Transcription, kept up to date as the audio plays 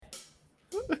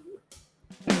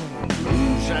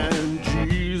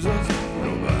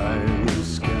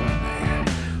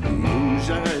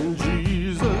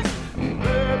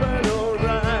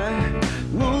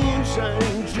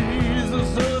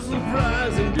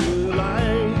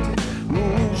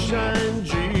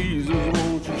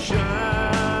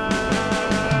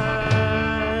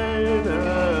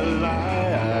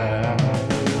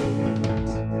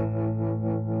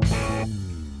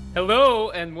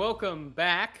and welcome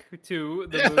back to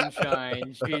the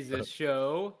Moonshine Jesus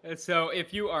Show. So,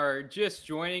 if you are just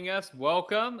joining us,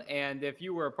 welcome. And if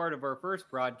you were a part of our first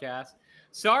broadcast,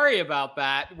 sorry about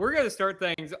that. We're going to start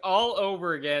things all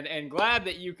over again, and glad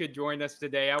that you could join us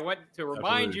today. I want to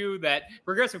remind you that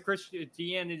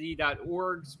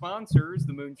progressivechristianity.org sponsors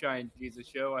the Moonshine Jesus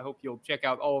Show. I hope you'll check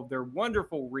out all of their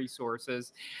wonderful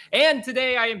resources. And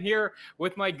today I am here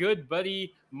with my good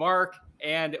buddy, Mark.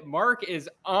 And Mark is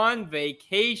on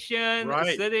vacation,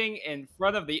 sitting in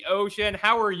front of the ocean.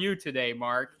 How are you today,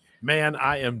 Mark? Man,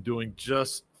 I am doing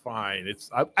just fine.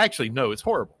 It's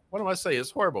horrible. What do I say?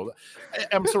 It's horrible.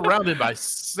 I'm surrounded by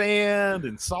sand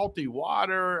and salty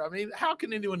water. I mean, how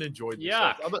can anyone enjoy this?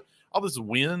 All this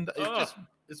wind,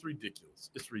 it's ridiculous.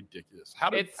 It's ridiculous.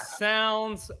 It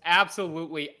sounds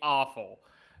absolutely awful.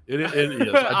 It is.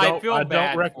 I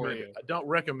don't recommend it. I don't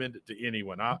recommend it to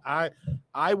anyone.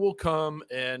 I will come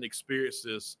and experience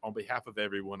this on behalf of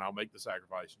everyone. I'll make the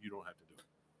sacrifice. You don't have to do it.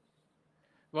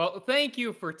 Well, thank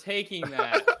you for taking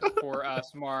that for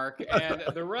us, Mark. And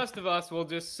the rest of us will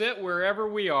just sit wherever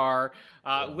we are,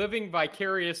 living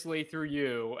vicariously through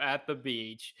you at the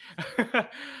beach.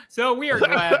 So we are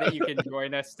glad that you can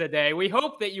join us today. We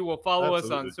hope that you will follow us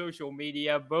on social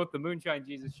media, both the Moonshine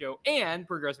Jesus Show and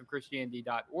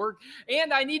progressivechristianity.org.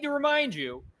 And I need to remind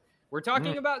you, we're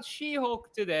talking about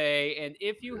She-Hulk today. And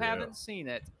if you haven't seen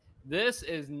it, this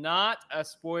is not a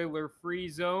spoiler-free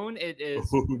zone. It is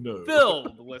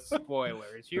filled with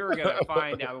spoilers. You're going to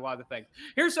find out a lot of things.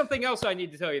 Here's something else I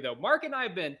need to tell you, though. Mark and I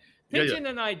have been pitching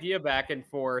an idea back and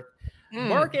forth.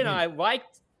 Mark and I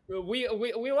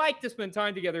we like to spend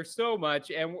time together so much,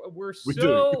 and we're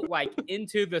so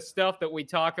into the stuff that we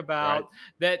talk about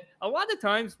that a lot of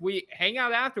times we hang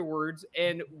out afterwards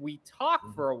and we talk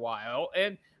for a while.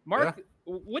 And Mark,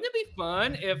 wouldn't it be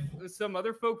fun if some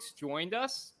other folks joined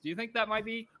us? Do you think that might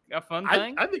be a fun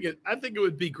thing? I think it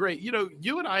would be great. You know,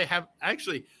 you and I have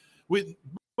actually, what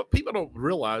people don't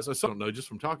realize, I don't know just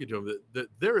from talking to them, that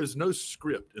there is no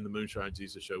script in the Moonshine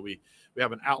Jesus Show. We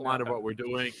have an outline of what we're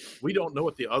doing. We don't know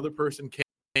what the other person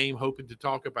came hoping to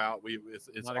talk about.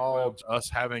 It's all us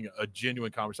having a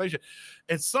genuine conversation.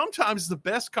 And sometimes the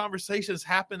best conversations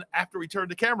happen after we turn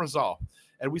the cameras off.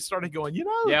 And we started going, this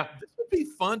would be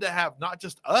fun to have not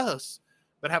just us,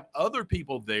 but have other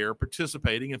people there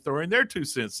participating and throwing their 2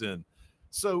 cents in.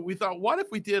 So we thought, what if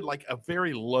we did like a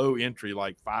very low entry,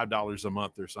 like $5 a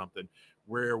month or something,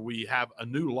 where we have a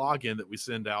new login that we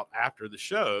send out after the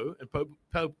show, and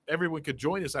everyone could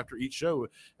join us after each show,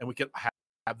 and we could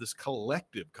have this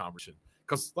collective conversation.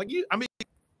 Because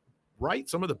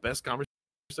some of the best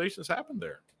conversations happen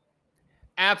there.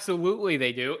 Absolutely,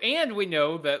 they do. And we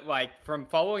know that, from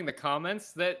following the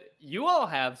comments, that you all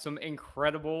have some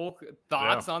incredible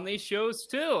thoughts on these shows,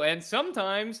 too. And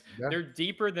sometimes they're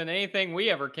deeper than anything we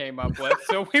ever came up with.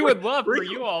 So we would love for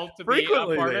you all to be a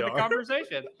part of the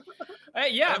conversation.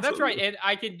 That's right. And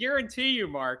I can guarantee you,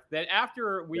 Mark, that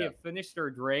after we have finished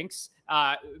our drinks,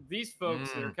 these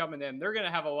folks that are coming in, they're going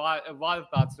to have a lot of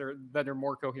thoughts that are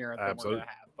more coherent than we're going to have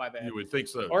by then. You would think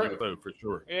so, for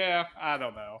sure. Yeah, I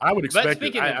don't know. I would expect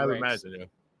it. I would imagine,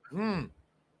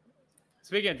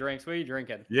 Speaking of drinks, what are you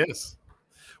drinking? Yes.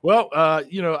 Well,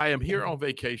 I am here on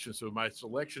vacation, so my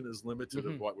selection is limited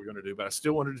of what we're going to do, but I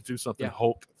still wanted to do something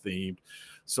Hulk themed.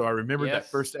 So I remember that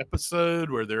first episode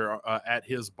where they're at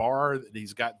his bar that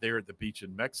he's got there at the beach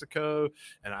in Mexico.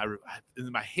 And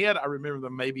in my head, I remember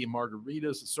them maybe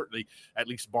margaritas. Certainly, at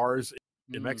least bars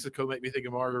in Mexico make me think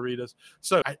of margaritas.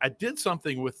 So I did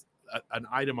something with an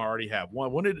item I already have. One,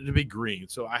 I wanted it to be green.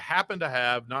 So I happen to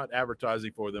have, not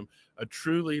advertising for them, a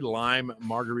truly lime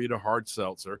margarita hard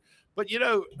seltzer. But,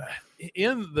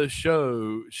 in the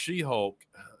show, She-Hulk,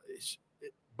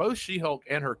 both She-Hulk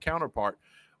and her counterpart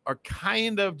are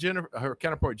kind of Jennifer are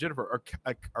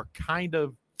kind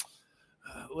of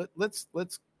let's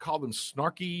call them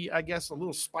snarky, I guess, a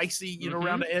little spicy,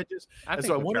 around the edges. And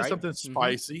so I wanted something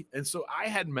spicy. And so I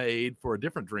had made, for a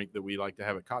different drink that we like to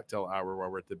have at cocktail hour while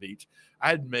we're at the beach, I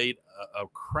had made a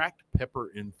cracked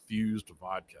pepper infused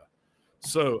vodka.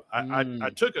 So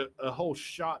I took a whole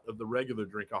shot of the regular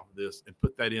drink off of this and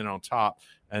put that in on top,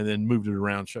 and then moved it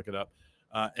around, shook it up.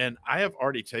 And I have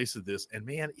already tasted this, and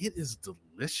man, it is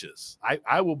delicious.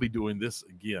 I will be doing this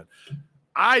again.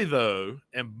 I, though,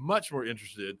 am much more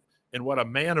interested in what a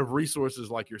man of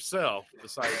resources like yourself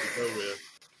decided to go with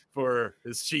for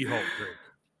his She-Hulk drink.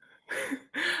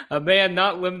 A man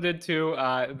not limited to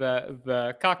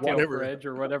the cocktail fridge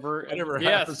or whatever.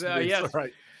 Yes.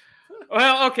 Right.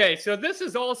 Well, okay, so this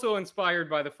is also inspired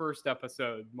by the first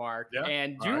episode, Mark. Yeah?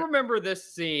 And do you remember this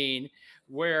scene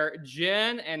where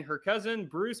Jen and her cousin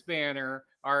Bruce Banner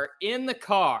are in the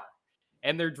car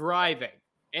and they're driving.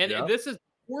 And Yeah. this is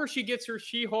before she gets her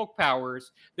She-Hulk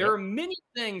powers. There Yep. are many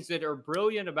things that are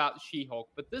brilliant about She-Hulk,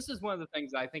 but this is one of the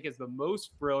things I think is the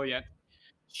most brilliant.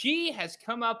 She has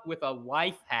come up with a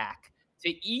life hack to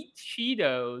eat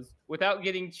Cheetos without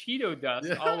getting Cheeto dust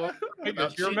Yeah. all over her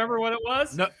fingers. You She, remember what it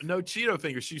was? no Cheeto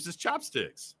fingers. She uses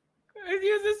chopsticks. It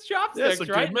uses chopsticks, That's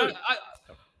a right? good move.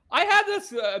 I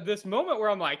had this moment where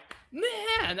I'm like,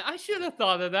 man, I should have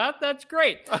thought of that. That's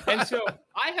great. And so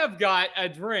I have got a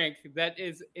drink that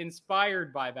is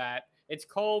inspired by that. It's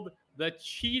called the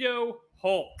Cheeto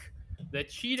Hulk. The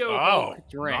Cheeto Hulk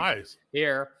drink nice.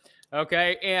 here.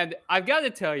 Okay. And I've got to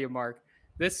tell you, Mark,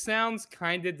 this sounds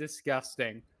kind of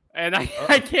disgusting. And I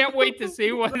can't wait to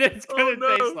see what it's going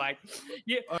to taste like.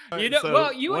 You know, so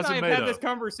well, you and what's I it have made had this of?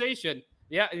 conversation.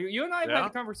 Yeah, you and I have had Yeah.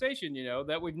 the conversation, you know,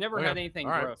 that we've never Okay. had anything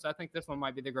All right. gross. I think this one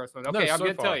might be the gross one. No, Okay, I'm so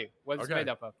going to tell far. you what it's Okay. made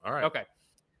up of. All right. Okay.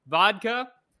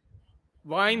 Vodka,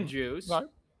 lime juice. All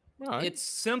right. It's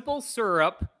simple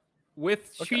syrup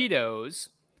with Okay. Cheetos,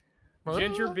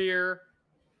 ginger beer,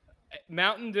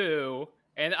 Mountain Dew,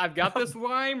 and I've got this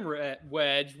lime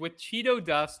wedge with Cheeto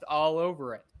dust all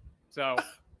over it. So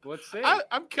let's see.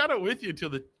 I'm kind of with you to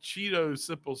the Cheeto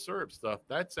simple syrup stuff.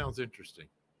 That sounds interesting.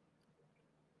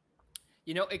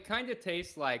 You know, it kind of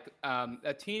tastes like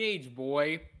a teenage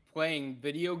boy playing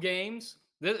video games.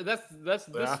 That's this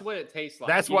is what it tastes like.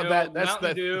 That's you what know, that. That's Mountain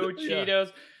that. Dew, Yeah.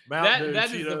 Cheetos. Mountain Dew, That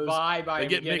Cheetos, is the vibe I am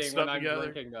get getting mixed when up I'm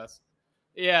together. drinking this.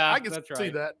 Yeah, I can that's see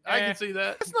right. that. I can see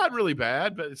that. It's not really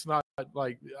bad, but it's not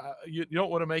like you don't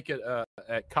want to make it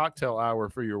at cocktail hour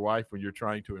for your wife when you're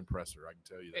trying to impress her. I can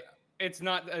tell you that. It's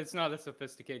not a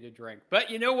sophisticated drink,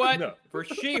 but you know what? No. For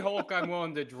She-Hulk, I'm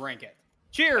willing to drink it.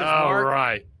 Cheers, All Mark.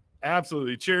 right,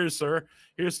 absolutely. Cheers, sir.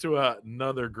 Here's to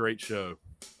another great show.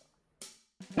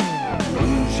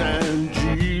 Moonshine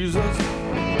Jesus.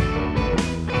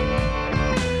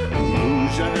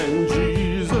 Moonshine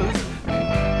Jesus.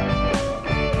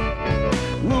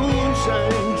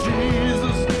 Moonshine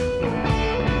Jesus.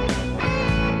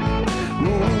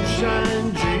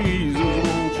 Moonshine Jesus,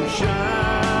 won't you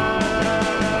shine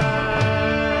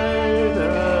a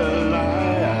light?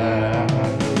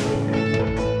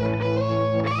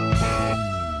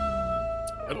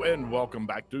 Hello and welcome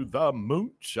back to the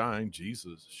Moonshine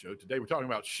Jesus show. Today we're talking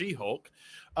about She-Hulk.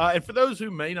 And for those who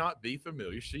may not be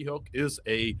familiar, She-Hulk is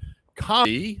a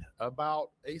comedy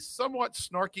about a somewhat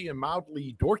snarky and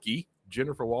mildly dorky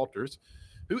Jennifer Walters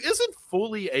who isn't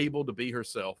fully able to be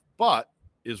herself, but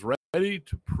is ready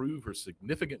to prove her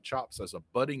significant chops as a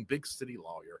budding big city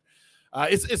lawyer.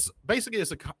 It's basically a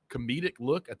comedic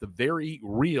look at the very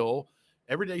real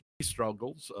everyday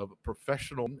struggles of a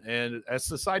professional, and as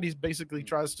society basically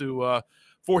tries to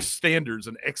force standards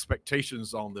and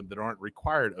expectations on them that aren't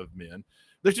required of men.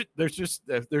 There's just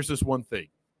this one thing: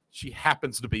 she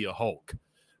happens to be a Hulk,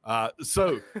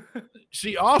 so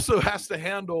she also has to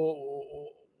handle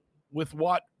with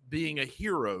what being a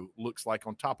hero looks like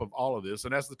on top of all of this.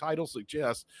 And as the title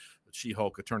suggests,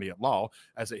 She-Hulk, attorney at law,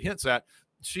 as it hints at,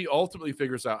 she ultimately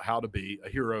figures out how to be a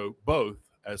hero both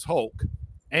as Hulk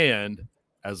and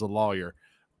as a lawyer.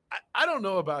 I don't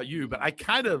know about you, but I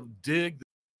kind of dig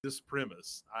this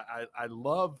premise. I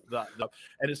love the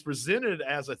and it's presented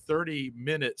as a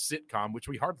 30-minute sitcom, which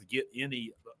we hardly get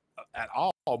any at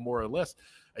all, more or less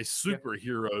a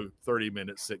superhero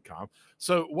 30-minute sitcom.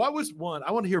 So what was one?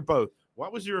 I want to hear both.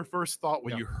 What was your first thought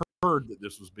when you heard that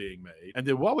this was being made? And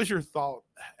then what was your thought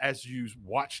as you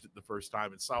watched it the first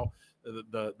time and saw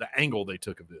the angle they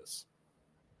took of this?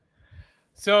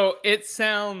 So it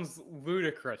sounds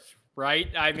ludicrous, right?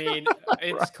 I mean,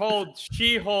 it's called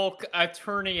She-Hulk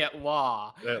Attorney at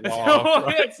Law. At law, so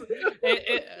right.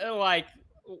 it's like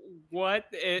what?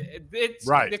 It's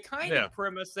right. the kind of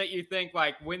premise that you think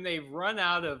like when they've run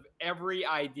out of every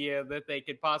idea that they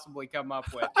could possibly come up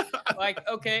with. Like,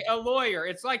 okay, a lawyer.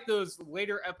 It's like those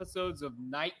later episodes of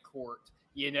Night Court,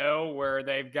 you know, where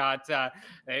they've got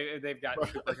they've got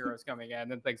superheroes coming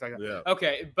in and things like that. Yeah.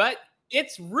 Okay, but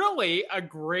it's really a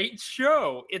great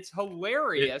show. It's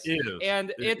hilarious. It is.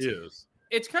 And is.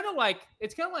 It's kind of like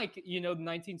you know, the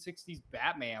 1960s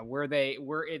Batman, where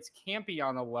it's campy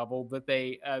on a level that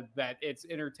that it's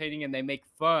entertaining and they make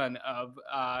fun of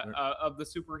the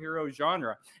superhero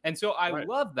genre. And so I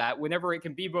love that whenever it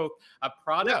can be both a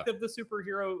product of the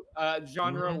superhero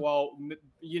genre while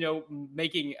you know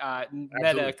making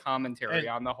meta commentary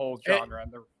on the whole genre.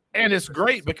 And it's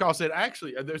great because it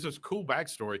actually there's this cool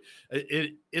backstory.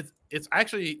 It's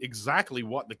actually exactly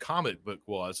what the comic book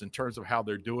was in terms of how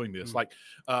they're doing this. Like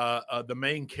the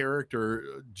main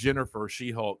character Jennifer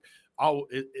She-Hulk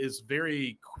is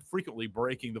very frequently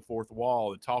breaking the fourth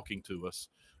wall and talking to us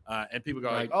And people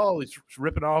go like, "Oh, he's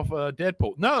ripping off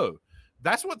Deadpool." No,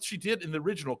 that's what she did in the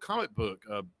original comic book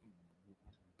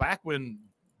back when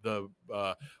the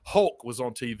Hulk was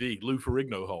on TV. Lou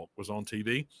Ferrigno Hulk was on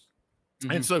TV.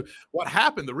 And so what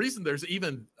happened, the reason there's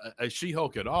even a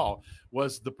She-Hulk at all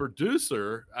was the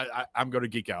producer. I'm going to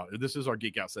geek out. This is our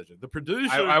geek out session. The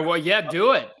producer.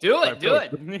 Do it.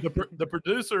 The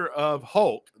producer of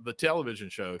Hulk, the television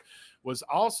show, was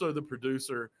also the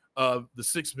producer of the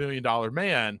 $6 Million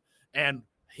Man. And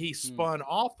he spun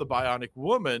off the Bionic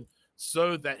Woman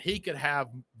so that he could have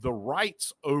the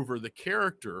rights over the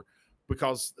character,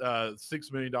 because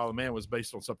 $6 Million Man was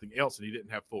based on something else and he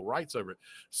didn't have full rights over it.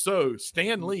 So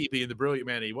Stan Lee, being the brilliant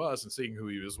man he was and seeing who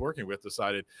he was working with,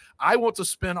 decided, I want to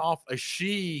spin off a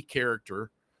she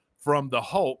character from the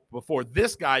Hulk before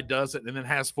this guy does it and then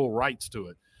has full rights to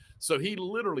it. So he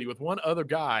literally, with one other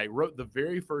guy, wrote the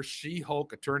very first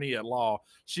She-Hulk attorney at law.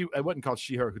 It wasn't called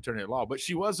She-Hulk attorney at law, but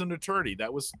she was an attorney.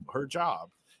 That was her job.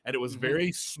 And it was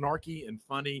very snarky and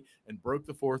funny and broke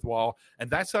the fourth wall. And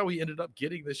that's how we ended up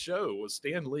getting the show, was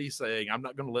Stan Lee saying, I'm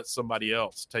not going to let somebody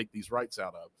else take these rights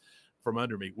out from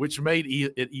under me, which made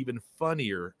it even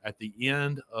funnier at the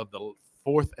end of the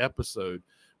fourth episode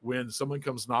when someone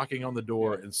comes knocking on the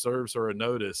door and serves her a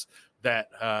notice that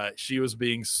she was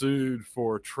being sued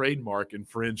for trademark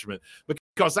infringement.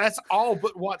 Because that's all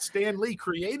but what Stan Lee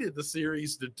created the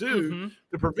series to do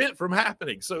to prevent from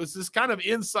happening. So it's this kind of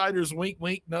insider's wink,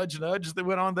 wink, nudge, nudge that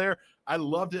went on there. I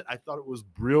loved it. I thought it was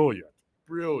brilliant.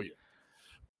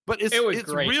 But it's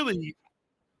great. Really,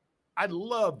 I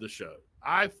love the show.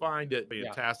 I find it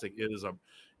fantastic. Yeah.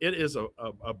 It is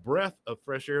a breath of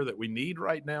fresh air that we need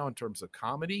right now in terms of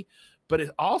comedy, but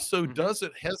it also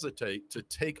doesn't hesitate to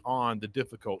take on the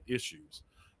difficult issues.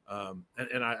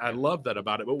 And I love that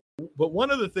about it. But one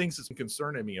of the things that's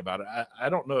concerning me about it, I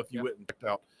don't know if you went and checked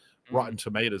out Rotten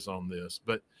Tomatoes on this,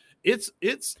 but it's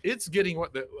getting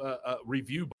what the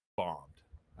review bombed.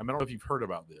 I don't know if you've heard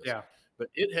about this, but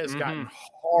it has gotten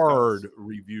hard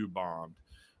review bombed.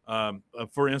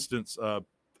 For instance,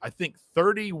 I think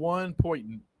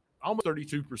almost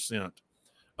 32%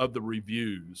 of the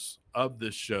reviews of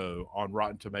this show on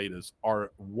Rotten Tomatoes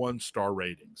are 1-star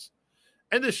ratings.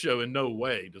 And this show in no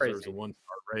way deserves a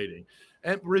 1-star rating.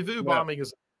 And review bombing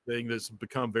is a thing that's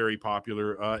become very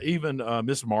popular. Even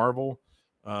Miss Marvel,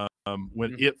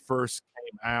 when it first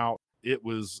came out,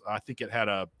 I think it had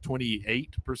a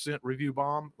 28% review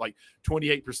bomb. Like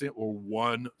 28% were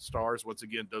 1 stars. Once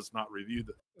again, does not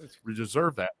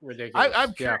deserve that. Ridiculous.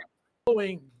 I'm curious,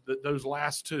 following those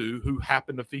last two who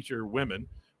happen to feature women.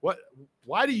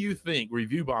 Why do you think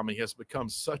review bombing has become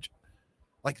such?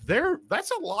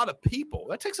 That's a lot of people.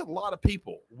 That takes a lot of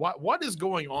people. What is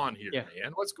going on here,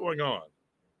 man? What's going on?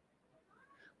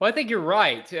 Well, I think you're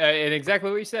right, and exactly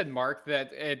what you said, Mark.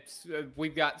 That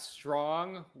we've got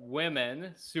strong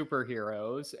women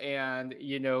superheroes, and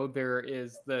there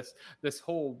is this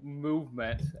whole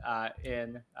movement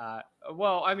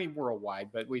worldwide,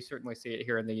 but we certainly see it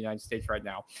here in the United States right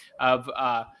now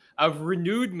of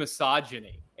renewed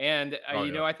misogyny, and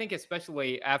I think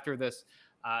especially after this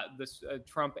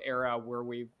Trump era where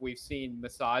we've seen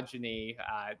misogyny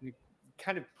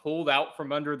kind of pulled out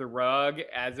from under the rug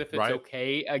as if it's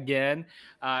okay again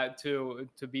to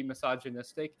be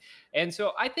misogynistic. And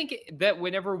so I think that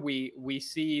whenever we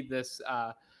see this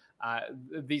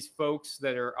these folks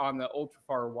that are on the ultra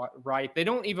far right, they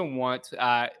don't even want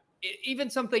even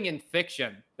something in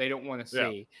fiction they don't want to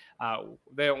see.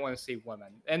 They don't want to see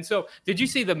women. And so did you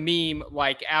see the meme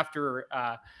after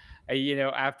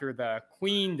after the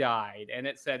queen died, and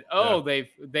it said,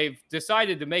 they've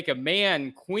decided to make a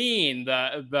man queen.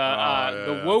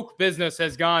 The woke business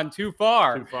has gone too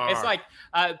far. It's like,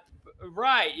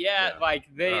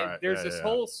 there's this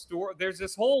whole story. There's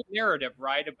this whole narrative,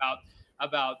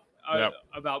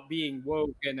 about being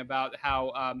woke and about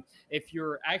how if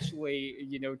you're actually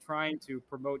trying to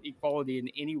promote equality in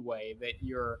any way, that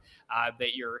you're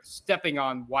stepping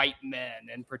on white men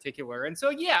in particular. And so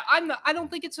I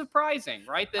don't think it's surprising,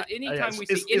 right, that anytime we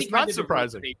see any kind of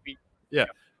surprising.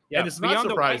 And it's not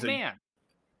surprising.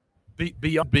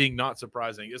 Beyond being not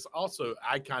surprising, it's also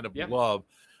I kind of love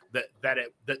that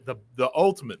the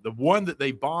ultimate, the one that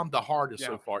they bombed the hardest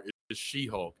so far is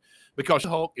She-Hulk. Because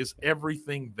Hulk is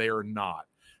everything they're not.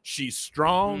 She's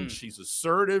strong. She's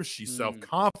assertive. She's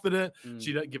self-confident.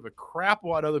 She doesn't give a crap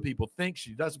what other people think.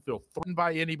 She doesn't feel threatened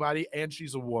by anybody. And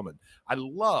she's a woman. I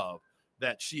love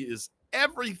that she is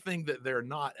everything that they're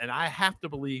not. And I have to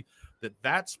believe that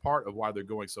that's part of why they're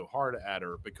going so hard at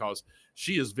her, because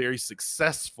she is very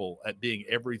successful at being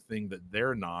everything that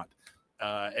they're not.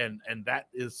 And that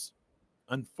is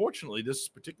unfortunately, this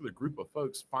particular group of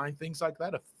folks find things like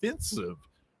that offensive,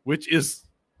 which is,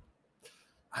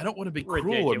 I don't want to be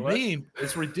cruel or mean.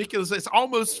 It's ridiculous. It's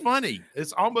almost funny.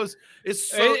 It's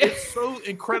so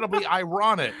incredibly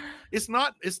ironic. It's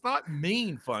not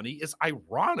mean funny. It's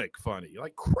ironic funny,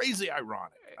 like crazy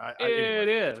ironic. It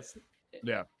is.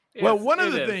 Yeah. Well, one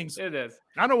of the things, it is.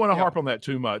 I don't want to harp on that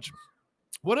too much.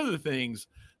 One of the things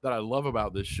that I love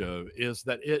about this show is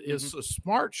that it is a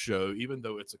smart show, even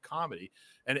though it's a comedy.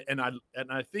 And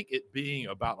I think it being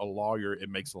about a lawyer, it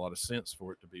makes a lot of sense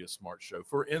for it to be a smart show.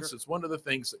 For instance, one of the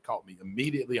things that caught me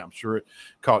immediately, I'm sure it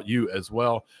caught you as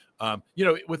well.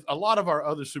 With a lot of our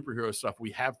other superhero stuff,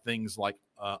 we have things like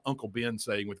Uncle Ben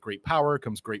saying, with great power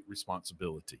comes great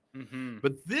responsibility.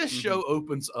 But this show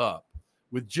opens up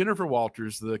with Jennifer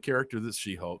Walters, the character that's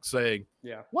She-Hulk, saying,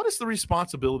 what is the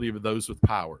responsibility of those with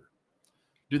power?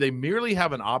 Do they merely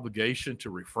have an obligation to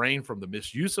refrain from the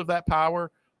misuse of that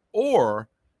power, or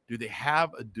do they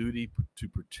have a duty to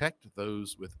protect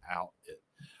those without it?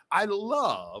 I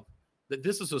love that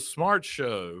this is a smart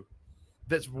show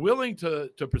that's willing to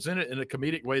present it in a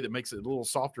comedic way that makes it a little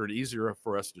softer and easier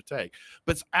for us to take.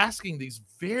 But it's asking these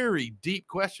very deep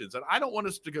questions. And I don't want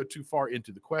us to go too far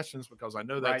into the questions because I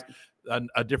know that's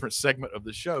a different segment of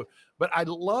the show. But I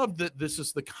love that this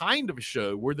is the kind of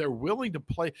show where they're willing to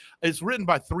play. It's written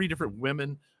by 3 different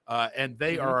women, and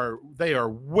they are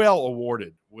well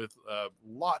awarded with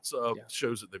lots of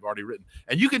shows that they've already written.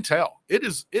 And you can tell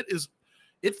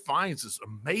it finds this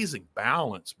amazing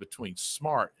balance between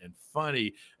smart and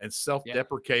funny and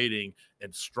self-deprecating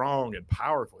and strong and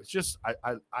powerful. It's just,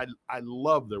 I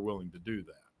love they're willing to do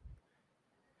that.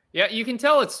 Yeah, you can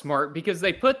tell it's smart because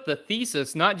they put the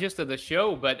thesis, not just of the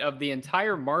show, but of the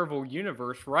entire Marvel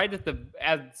universe right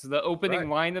as the opening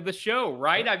line of the show,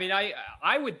 right? I mean,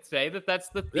 I would say that's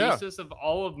the thesis of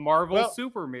all of Marvel's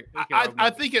superheroes. I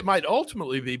think it might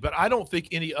ultimately be, but I don't think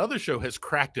any other show has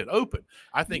cracked it open.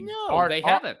 I think they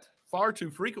haven't. Far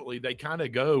too frequently, they kind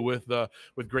of go with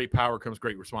great power comes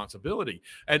great responsibility,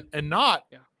 and not,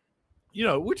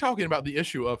 we're talking about the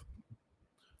issue of,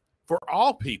 for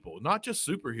all people, not just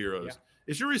superheroes,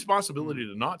 is your responsibility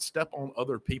to not step on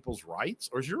other people's rights,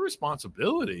 or is your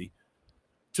responsibility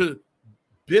to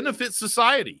benefit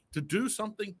society, to do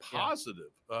something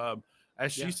positive?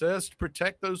 As she says, to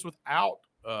protect those without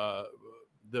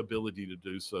the ability to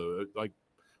do so. Like,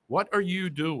 what are you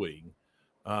doing?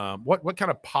 What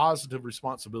kind of positive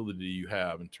responsibility do you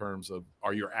have in terms of,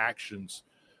 are your actions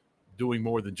doing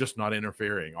more than just not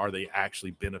interfering? Are they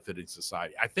actually benefiting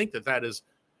society? I think that is,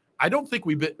 I don't think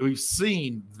we've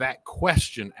seen that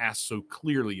question asked so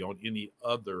clearly on any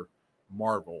other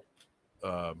Marvel,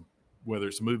 whether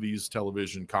it's movies,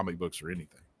 television, comic books, or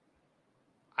anything.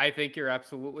 I think you're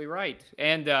absolutely right.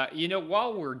 And,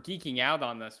 while we're geeking out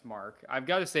on this, Mark, I've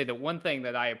got to say that one thing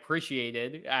that I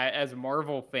appreciated as a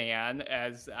Marvel fan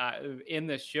in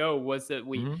the show was that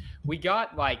we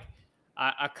got like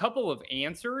a couple of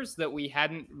answers that we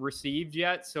hadn't received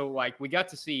yet. So like we got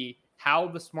to see how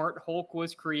the Smart Hulk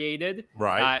was created.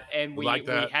 Right. And we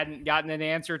hadn't gotten an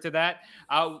answer to that.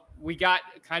 We got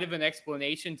kind of an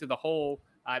explanation to the whole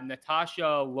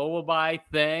Natasha lullaby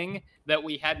thing that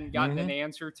we hadn't gotten an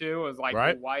answer to. It was like,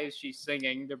 well, why is she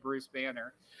singing to Bruce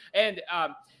Banner? And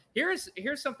here's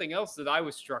something else that I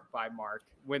was struck by, Mark,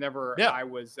 whenever I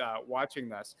was watching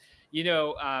this.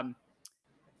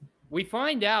 We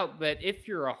find out that if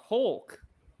you're a Hulk,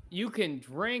 you can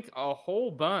drink a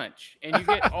whole bunch and you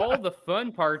get all the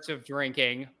fun parts of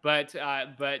drinking, but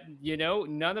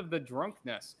none of the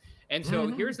drunkenness. And so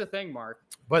here's the thing, Mark.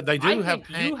 But they do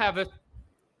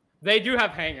they do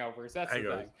have hangovers. That's the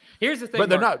thing. Here's the thing, but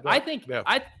they're Mark. not.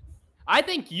 I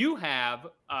think you have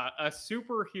a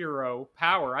superhero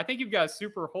power. I think you've got a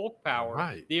super Hulk power.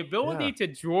 Right. The ability to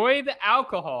enjoy the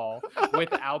alcohol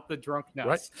without the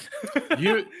drunkenness.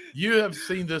 Right. You have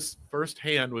seen this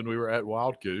firsthand when we were at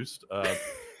Wild Goose.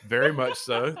 Very much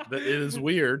so. That it is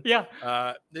weird. Yeah.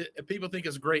 People think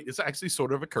it's great. It's actually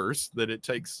sort of a curse that it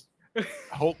takes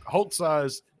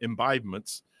Hulk-size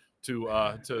imbibements to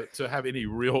have any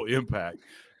real impact.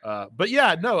 But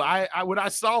yeah, no, I when I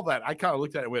saw that, I kind of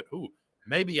looked at it and went, ooh,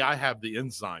 maybe I have the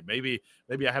enzyme. Maybe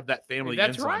I have that family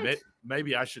enzyme. Right.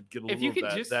 Maybe I should get a little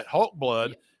of that Hulk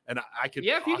blood, and I could.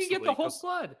 Yeah, if you can get the Hulk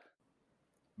blood.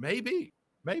 Maybe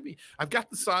I've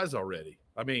got the size already.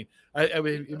 I mean, it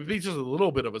would be just a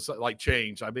little bit of a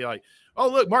change. I'd be like, oh,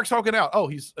 look, Mark's hulking out. Oh,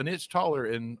 he's an inch taller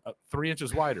and 3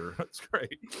 inches wider. That's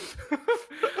great.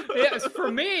 Yes,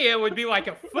 for me, it would be like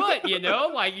a foot,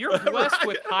 like you're blessed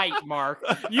with height, Mark.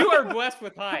 You are blessed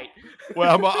with height.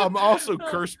 Well, I'm also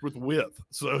cursed with width.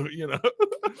 So,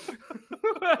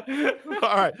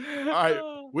 All right.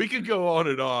 We could go on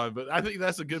and on, but I think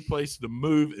that's a good place to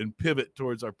move and pivot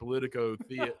towards our Theo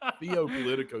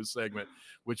Politico segment,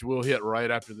 which we'll hit right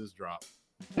after this drop.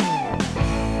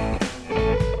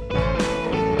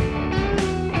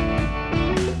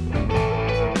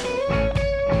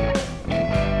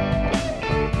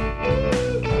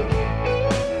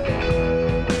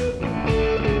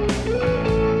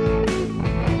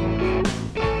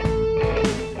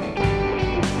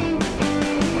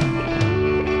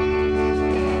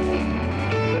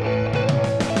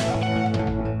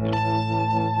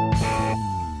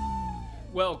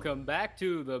 Welcome back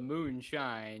to the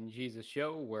Moonshine Jesus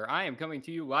Show, where I am coming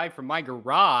to you live from my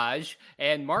garage,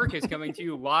 and Mark is coming to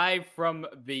you live from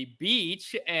the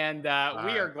beach. And we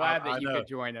are glad that you could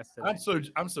join us today.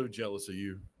 I'm so jealous of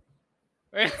you.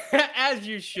 As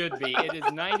you should be. It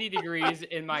is 90 degrees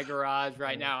in my garage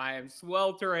right now. I am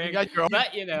sweltering. You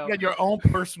got your own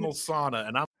personal sauna,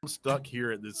 and I'm stuck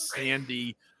here at this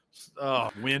sandy,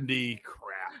 windy crap.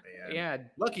 Man. Yeah,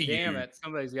 lucky damn you. it.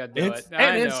 Somebody's got to do it.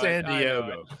 And in San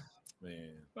Diego.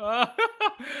 Man.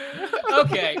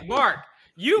 Okay, Mark,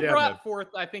 you brought forth,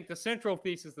 I think, the central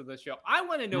thesis of the show. I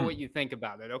want to know what you think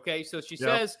about it, okay? So she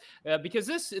says, because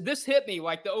this hit me,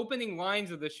 like the opening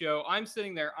lines of the show, I'm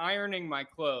sitting there ironing my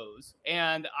clothes,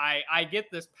 and I get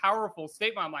this powerful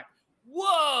statement. I'm like,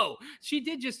 whoa, she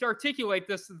did just articulate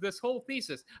this whole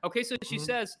thesis. Okay, so she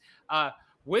says,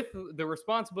 with the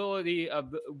responsibility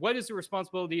of what is the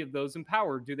responsibility of those in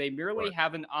power? Do they merely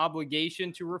have an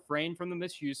obligation to refrain from the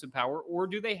misuse of power, or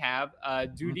do they have a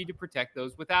duty to protect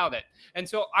those without it? And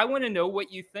so I want to know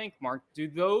what you think, Mark. Do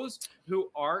those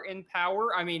who are in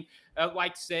power, I mean,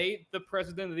 like say the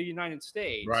president of the United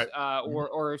States,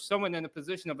 or someone in a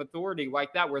position of authority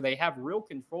like that, where they have real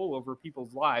control over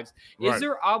people's lives, is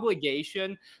their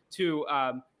obligation to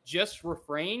just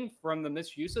refrain from the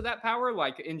misuse of that power,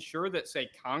 like ensure that, say,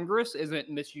 Congress isn't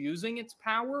misusing its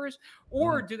powers,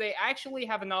 or do they actually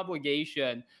have an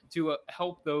obligation to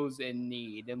help those in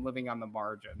need and living on the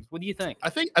margins? What do you think?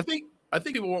 I think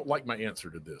people won't like my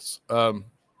answer to this. So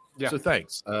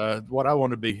thanks. What I want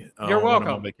to be, you're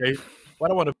welcome. What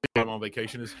I want to be on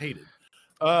vacation is hated.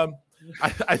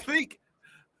 I think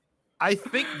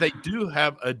they do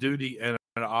have a duty and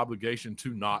an obligation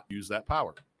to not use that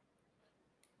power.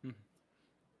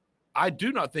 I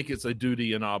do not think it's a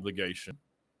duty and obligation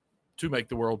to make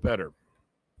the world better.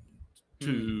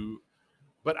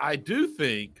 But I do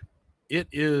think it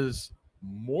is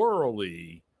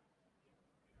morally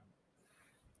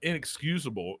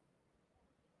inexcusable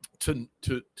to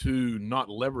not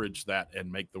leverage that and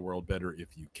make the world better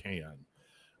if you can.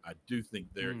 I do think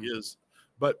there is,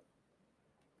 but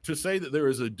to say that there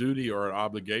is a duty or an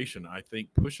obligation, I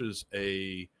think pushes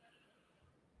a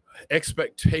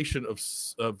expectation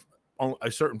of on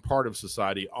a certain part of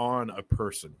society on a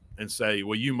person and say,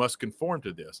 well, you must conform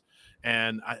to this.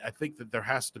 And I think that there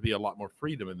has to be a lot more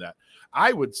freedom in that.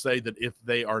 I would say that if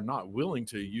they are not willing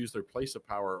to use their place of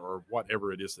power or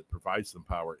whatever it is that provides them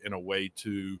power in a way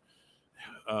to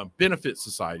benefit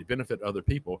society, benefit other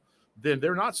people, then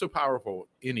they're not so powerful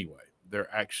anyway.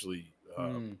 They're actually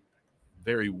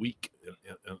very weak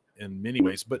in many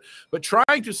ways. But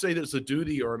trying to say there's a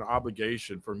duty or an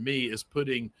obligation for me is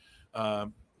putting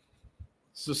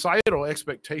societal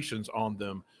expectations on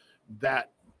them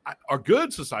that are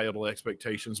good societal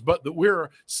expectations, but that we're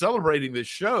celebrating this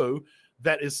show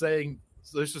that is saying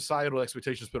there's societal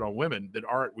expectations put on women that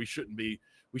aren't. We shouldn't be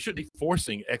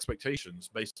forcing expectations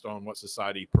based on what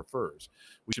society prefers.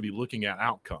 We should be looking at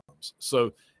outcomes.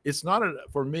 So it's not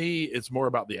for me, it's more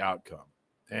about the outcome.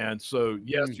 And so,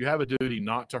 yes, you have a duty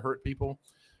not to hurt people,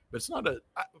 but it's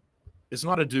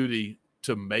not a duty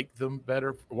to make them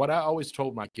better. What I always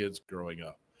told my kids growing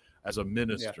up as a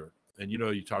minister, and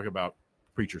you talk about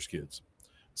preachers' kids,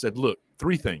 said, look,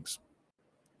 3 things.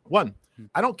 1,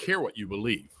 I don't care what you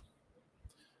believe.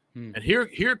 And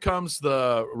here comes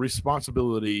the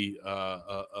responsibility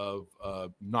of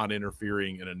not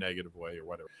interfering in a negative way or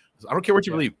whatever. I don't care what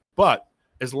you believe, but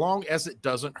as long as it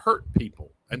doesn't hurt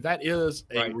people, and that is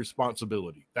a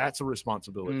responsibility. That's a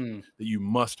responsibility that you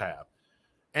must have.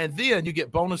 And then you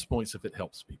get bonus points if it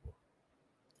helps people.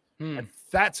 And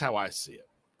that's how I see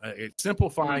it.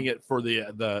 Simplifying it for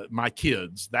my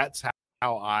kids, that's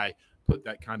how I put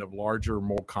that kind of larger,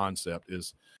 more concept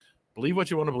is believe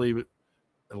what you want to believe, as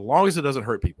long as it doesn't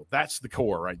hurt people. That's the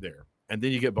core right there. And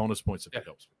then you get bonus points if it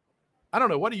helps people. I don't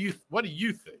know. What do you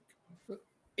think?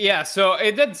 Yeah, so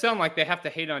it doesn't sound like they have to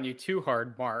hate on you too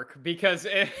hard, Mark, because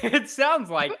it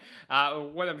sounds like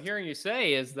what I'm hearing you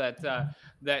say is that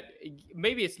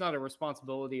maybe it's not a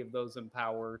responsibility of those in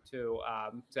power to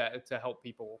help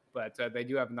people, but they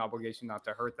do have an obligation not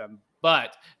to hurt them.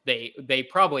 But they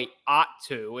probably ought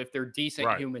to, if they're decent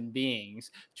Right. human beings,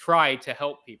 try to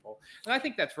help people. And I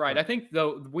think that's right. I think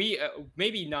though we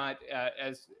maybe not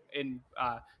as in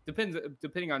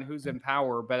depending on who's in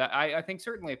power, but I think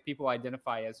certainly if people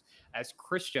identify as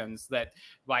Christians, that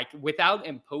like without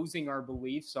imposing our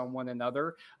beliefs on one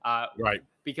another, Right.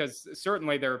 because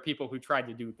certainly there are people who tried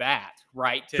to do that,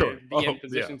 right, to Sure. be in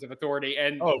positions of authority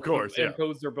and Oh, of course, yeah.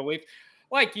 impose their beliefs,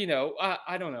 like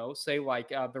I don't know, say like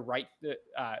the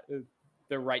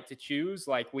right to choose,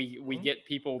 like we get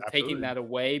people Absolutely. taking that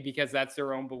away because that's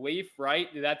their own belief, right?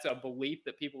 That's a belief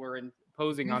that people are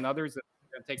imposing on others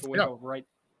that take away Yeah. the right.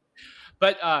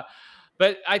 But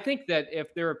I think that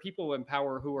if there are people in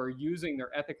power who are using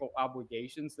their ethical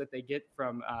obligations that they get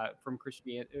from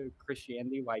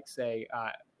Christianity, like say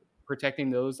protecting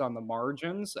those on the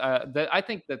margins, that I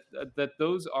think that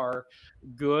those are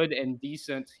good and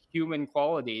decent human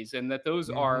qualities, and that those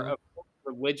are Mhm.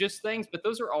 religious things, but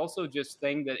those are also just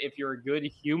things that if you're a good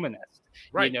humanist,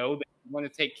 Right. that you want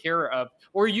to take care of,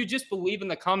 or you just believe in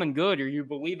the common good, or you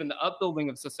believe in the upbuilding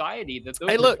of society, that those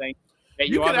Hey, are look, things that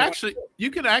you you ought can to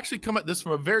want. actually come at this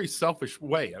from a very selfish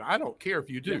way, and I don't care if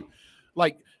you do. Yeah.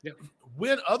 Like Yeah.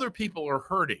 when other people are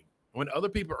hurting, when other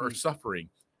people are suffering,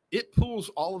 it pulls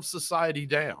all of society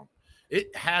down.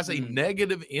 It has a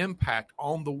negative impact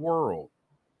on the world.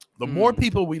 The more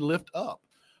people we lift up,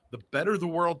 the better the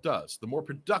world does, the more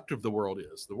productive the world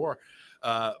is, the more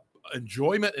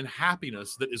enjoyment and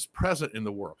happiness that is present in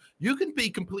the world. You can be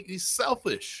completely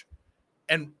selfish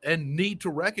and need to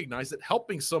recognize that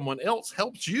helping someone else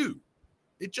helps you.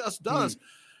 It just does.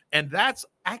 And that's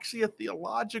actually a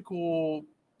theological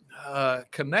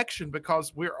connection,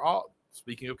 because we're all,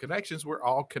 speaking of connections, we're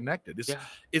all connected.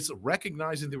 It's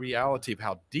recognizing the reality of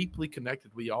how deeply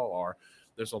connected we all are.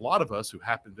 There's a lot of us who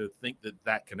happen to think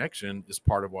that connection is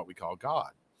part of what we call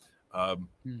God.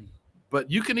 But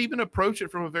you can even approach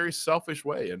it from a very selfish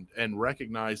way and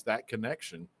recognize that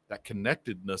connection, that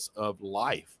connectedness of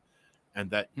life, and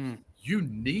that you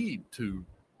need to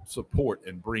support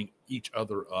and bring each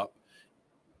other up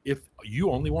if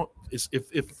you only want,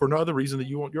 if for no other reason that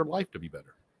you want your life to be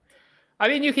better. I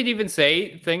mean, you could even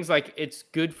say things like it's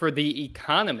good for the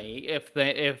economy if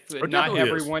not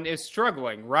everyone is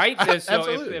struggling, right? So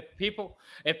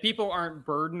if people aren't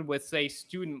burdened with, say,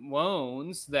 student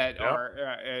loans that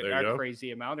are a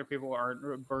crazy amount, or people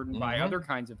aren't burdened by other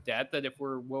kinds of debt, that if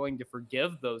we're willing to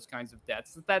forgive those kinds of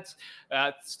debts, that's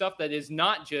stuff that is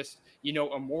not just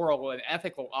a moral and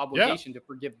ethical obligation to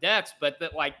forgive debts, but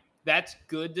that that's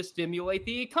good to stimulate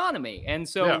the economy. And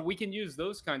so we can use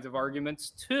those kinds of arguments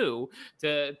too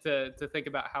to think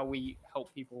about how we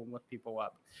help people and lift people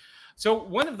up. So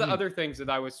one of the other things that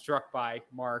I was struck by,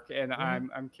 Mark, and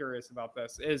I'm curious about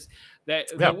this, is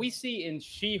that we see in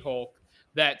She-Hulk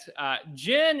that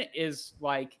Jen is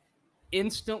like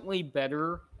instantly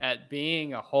better at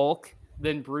being a Hulk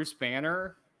than Bruce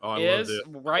Banner is,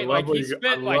 right? Like he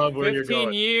spent like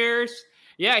 15 years.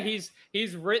 Yeah,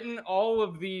 he's written all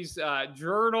of these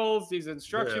journals, these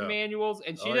instruction manuals,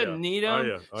 and she doesn't need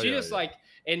them. She just like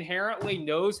inherently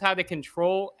knows how to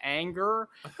control anger,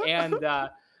 and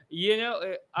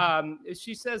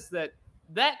she says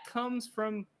that comes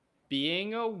from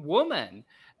being a woman.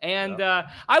 And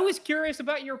I was curious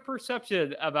about your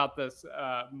perception about this,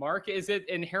 Mark. Is it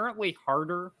inherently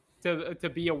harder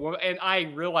to be a woman? And I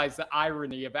realize the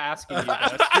irony of asking you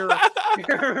this.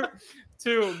 You're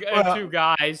two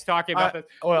guys talking about this.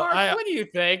 Mark, what do you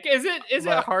think? Is it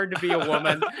hard to be a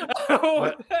woman?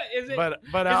 Is it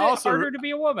harder to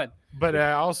be a woman? But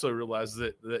I also realize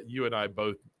that you and I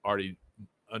both already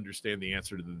understand the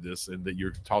answer to this, and that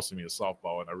you're tossing me a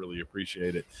softball, and I really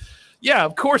appreciate it. Yeah,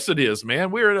 of course it is, man.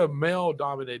 We're in a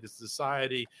male-dominated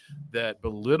society that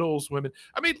belittles women.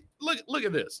 I mean, look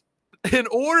at this. In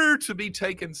order to be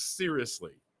taken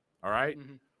seriously, all right,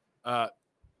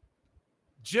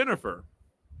 Jennifer,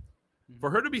 for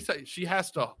her to be taken, she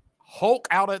has to Hulk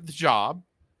out at the job.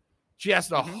 She has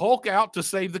to Hulk out to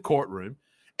save the courtroom,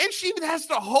 and she even has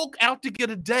to Hulk out to get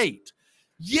a date.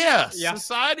 Yes,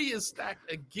 society is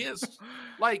stacked against,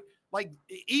 like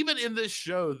even in this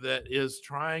show that is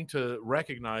trying to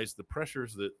recognize the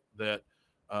pressures that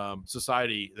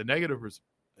society, the negative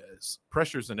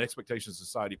pressures and expectations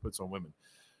society puts on women.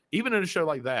 Even in a show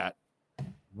like that,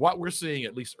 what we're seeing,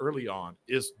 at least early on,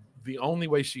 is the only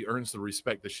way she earns the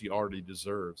respect that she already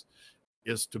deserves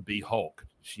is to be Hulk.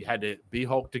 She had to be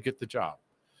Hulk to get the job.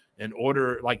 in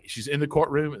order, like she's in the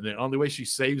courtroom, and the only way she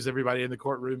saves everybody in the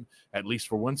courtroom, at least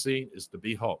for one scene, is to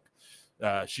be Hulk.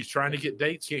 She's trying to get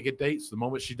dates, can't get dates. The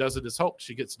moment she does it as Hulk,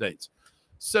 she gets dates.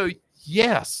 So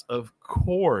yes, of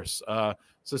course,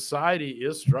 society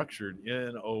is structured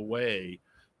in a way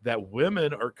that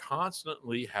women are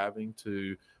constantly having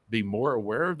to be more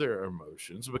aware of their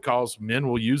emotions, because men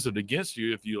will use it against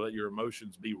you if you let your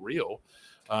emotions be real,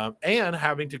 and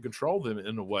having to control them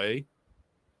in a way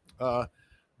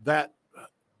that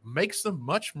makes them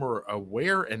much more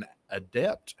aware and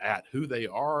adept at who they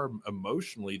are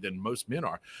emotionally than most men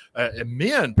are. And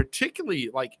men, particularly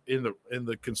like in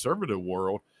the conservative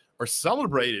world, are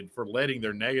celebrated for letting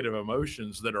their negative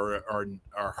emotions that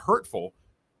are hurtful,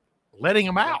 letting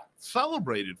them out,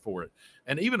 celebrated for it.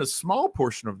 And even a small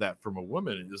portion of that from a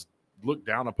woman is looked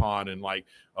down upon, and like,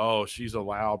 oh, she's a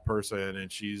loud person,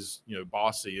 and she's, you know,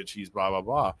 bossy, and she's blah blah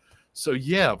blah. So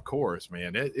yeah, of course,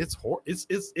 man, it's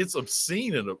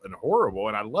obscene and horrible,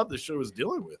 and I love the show is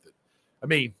dealing with it. I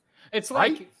mean, it's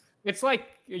like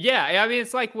yeah. I mean,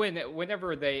 it's like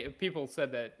whenever people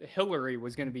said that Hillary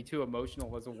was going to be too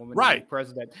emotional as a woman to be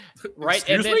president, right?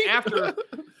 And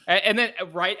then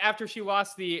right after she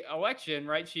lost the election,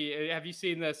 right? Have you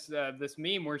seen this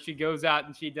meme where she goes out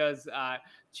and she does a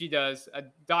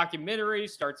documentary,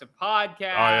 starts a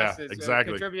podcast, is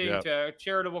contributing to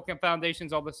charitable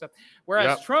foundations, all this stuff.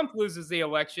 Whereas Trump loses the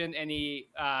election and he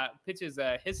pitches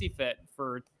a hissy fit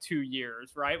for 2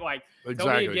 years, right? Like,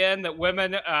 tell me again that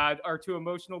women are too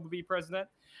emotional to be president.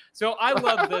 So I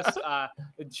love this.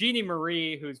 Jeannie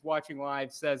Marie, who's watching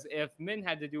live, says if men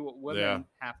had to do what women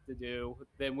have to do,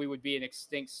 then we would be an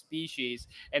extinct species.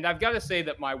 And I've got to say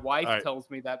that my wife tells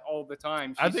me that all the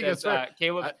time. She says,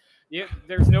 Caleb,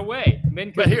 there's no way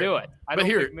men could do it.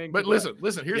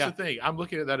 Listen. Here's the thing. I'm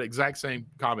looking at that exact same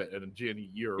comment, and Jenny,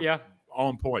 you're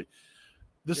on point.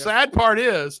 The sad part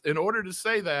is, in order to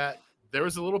say that, there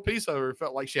was a little piece of her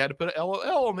felt like she had to put an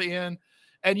LOL on the end,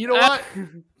 and you know what?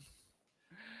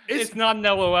 It's not an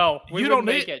LOL. You don't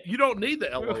need the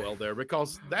LOL there,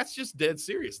 because that's just dead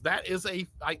serious. That is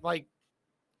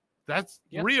that's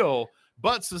real.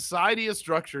 But society is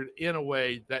structured in a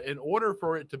way that in order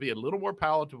for it to be a little more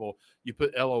palatable, you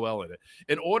put LOL in it.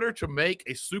 In order to make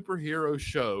a superhero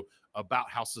show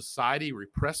about how society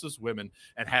represses women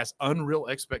and has unreal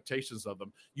expectations of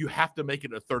them, you have to make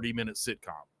it a 30-minute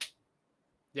sitcom.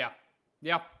 Yeah.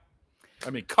 Yeah. I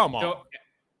mean, come on.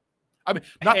 I mean,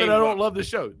 not that I don't love the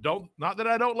show. Not that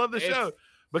I don't love the show,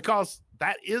 because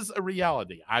that is a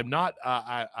reality. I'm not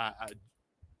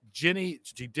Jenny,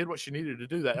 she did what she needed to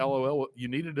do. That LOL, you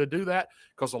needed to do that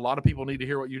because a lot of people need to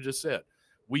hear what you just said.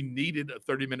 We needed a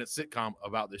 30-minute sitcom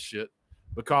about this shit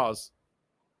because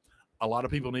a lot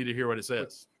of people need to hear what it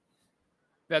says.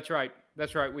 That's right.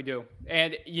 That's right. We do.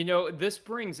 And, you know, this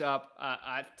brings up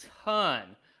a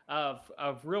ton of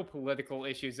real political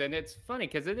issues. And it's funny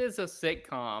because it is a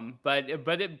sitcom, but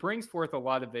it brings forth a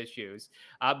lot of issues.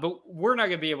 But we're not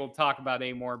going to be able to talk about it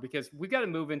anymore because we've got to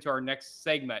move into our next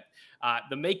segment,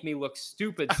 the Make Me Look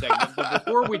Stupid segment. But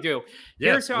before we do,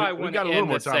 here's how I want to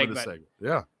end this segment.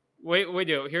 Yeah. We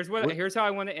do. Here's how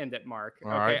I want to end it, Mark.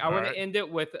 Okay. I want to end it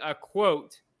with a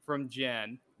quote from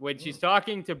Jen when she's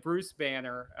talking to Bruce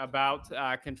Banner about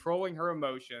controlling her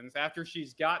emotions. After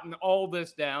she's gotten all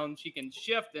this down, she can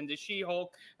shift into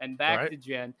She-Hulk and back to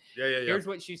Jen. Here's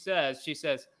what she says. She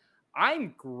says,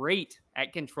 "I'm great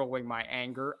at controlling my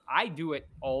anger. I do it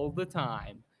all the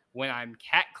time. When I'm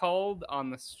catcalled on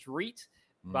the street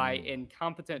by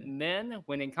incompetent men,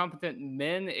 when incompetent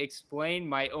men explain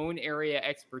my own area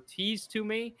expertise to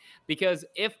me, because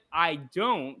if I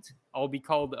don't, I'll be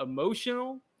called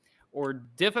emotional or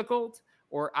difficult,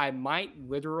 or I might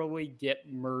literally get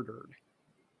murdered."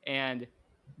 And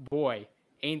boy,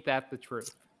 ain't that the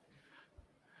truth.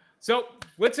 So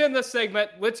let's end this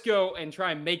segment. Let's go and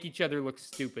try and make each other look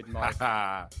stupid, Mark.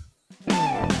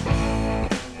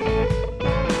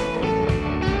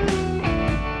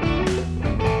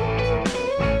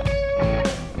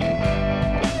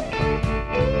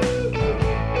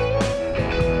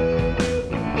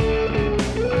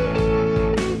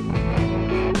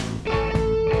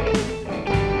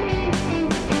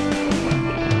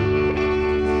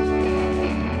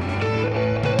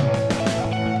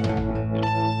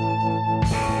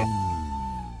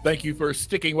 Thank you for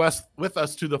sticking with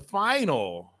us to the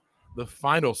final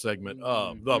segment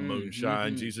of the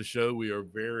Moonshine Jesus Show. We are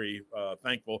very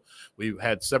thankful. We've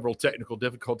had several technical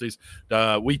difficulties.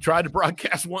 We tried to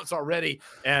broadcast once already,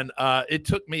 and it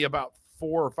took me about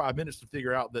 4 or 5 minutes to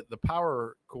figure out that the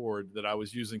power cord that I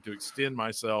was using to extend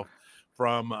myself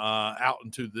from out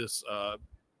into this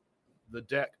the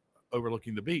deck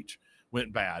overlooking the beach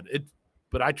went bad.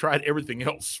 but I tried everything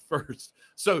else first.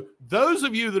 So those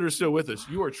of you that are still with us,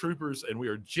 you are troopers, and we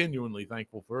are genuinely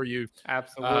thankful for you.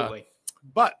 Absolutely.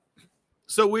 But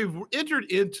so we've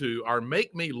entered into our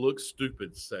Make Me Look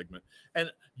Stupid segment. And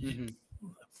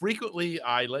frequently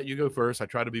I let you go first. I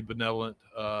try to be benevolent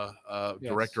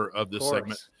director of this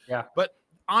segment. Yeah. But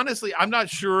honestly, I'm not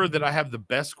sure that I have the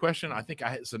best question. I think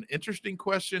it's an interesting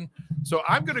question. So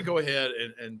I'm going to go ahead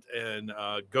and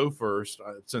go first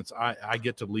since I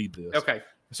get to lead this. Okay.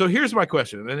 So here's my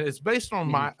question, and it's based on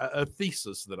my a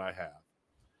thesis that I have.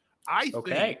 I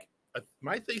think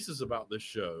my thesis about this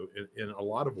show in a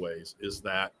lot of ways is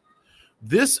that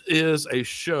this is a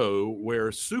show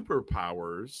where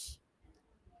superpowers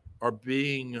are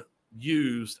being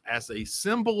used as a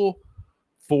symbol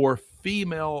for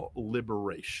female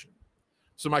liberation.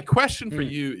 So my question for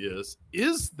you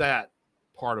is that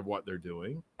part of what they're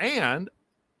doing? And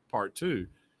part two,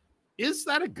 is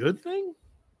that a good thing?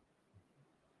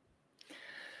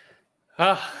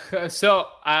 So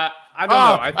I don't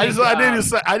know.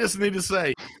 I just need to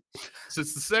say,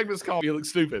 since the segment's called "You Look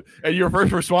Stupid," and your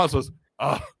first response was,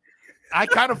 "Oh," I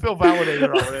kind of feel validated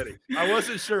already. I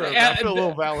wasn't sure. I feel a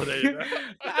little validated.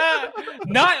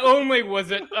 Not only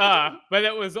was it but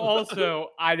it was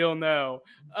also I don't know.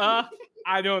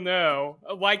 I don't know.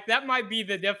 Like that might be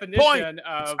the definition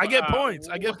of. I get points.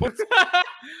 I get points.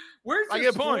 Where's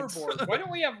the scoreboard? Points.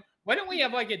 Why don't we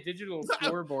have like a digital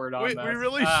scoreboard on this? We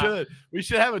really should. We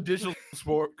should have a digital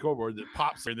scoreboard that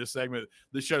pops in this segment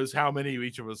that shows how many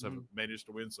each of us have managed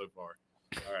to win so far.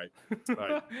 All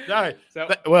right. So,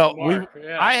 well, Mark,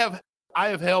 I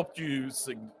have helped you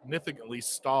significantly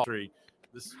stall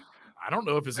this. I don't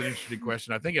know if it's an interesting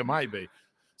question. I think it might be.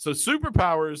 So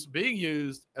superpowers being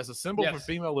used as a symbol for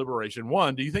female liberation.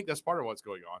 One, do you think that's part of what's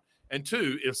going on? And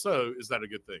two, if so, is that a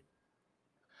good thing?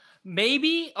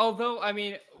 Maybe, although I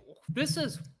mean, this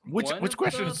is which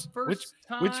question is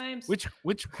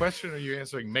which question are you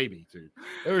answering? Maybe to.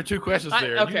 There were two questions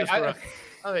there. Okay,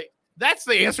 that's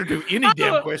the answer to any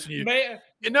damn question you.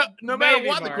 No matter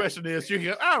what the question is, you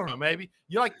go. I don't know. Maybe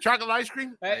you like chocolate ice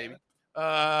cream. Maybe.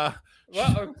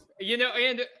 Well, you know,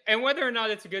 and whether or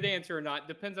not it's a good answer or not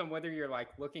depends on whether you're like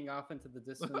looking off into the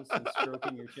distance and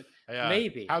stroking your chin.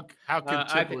 Maybe. How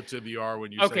contemplative you are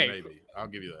when you say maybe. I'll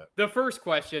give you that. The first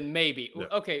question, maybe. Yeah.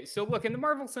 Okay, so look, in the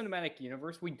Marvel Cinematic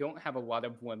Universe, we don't have a lot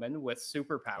of women with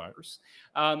superpowers.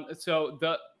 Right. So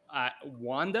the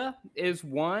Wanda is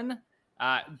one.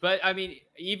 But I mean,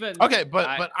 even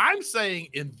but I'm saying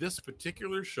in this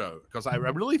particular show, because I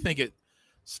really think it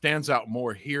stands out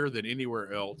more here than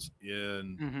anywhere else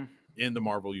in the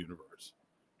Marvel universe.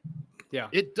 Yeah.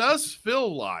 It does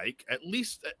feel like, at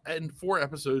least in 4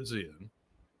 episodes in,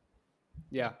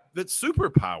 that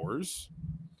superpowers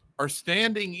are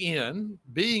standing in,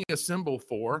 being a symbol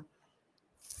for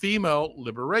female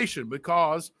liberation,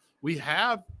 because we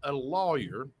have a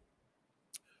lawyer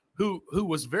who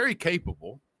was very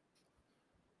capable,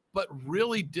 but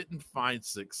really didn't find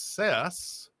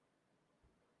success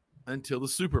until the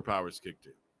superpowers kicked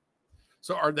in.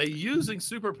 So are they using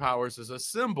superpowers as a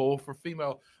symbol for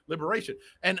female liberation?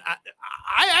 And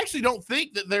I actually don't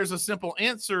think that there's a simple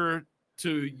answer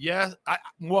to yes.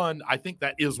 I think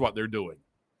that is what they're doing.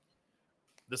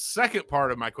 The second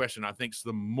part of my question, I think, is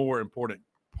the more important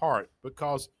part,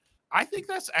 because I think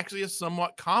that's actually a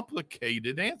somewhat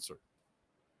complicated answer.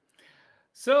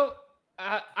 So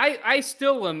I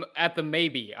still am at the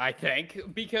maybe, I think,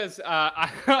 because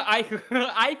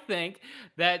I think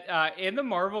that in the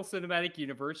Marvel Cinematic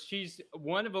Universe, she's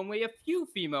one of only a few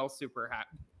female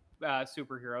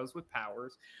superheroes with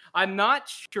powers. I'm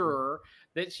not sure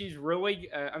that she's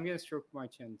really I'm going to stroke my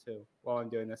chin too while I'm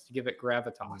doing this to give it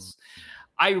gravitas.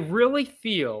 I really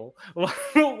feel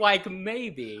like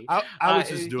maybe I was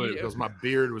just doing it because my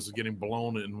beard was getting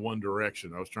blown in one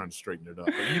direction. I was trying to straighten it up.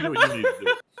 But you know what you need to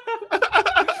do.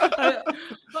 I'm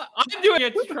doing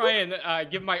it to try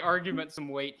and give my argument some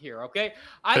weight here. Okay,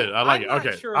 I like it.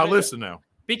 Okay, sure I'll listen now.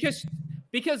 Because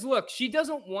look, she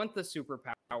doesn't want the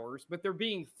superpowers, but they're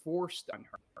being forced on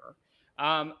her.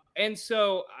 And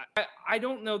so I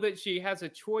don't know that she has a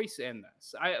choice in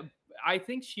this. I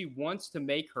think she wants to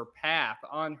make her path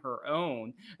on her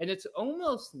own, and it's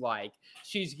almost like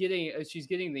she's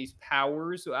getting these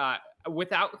powers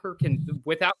without her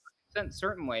consent,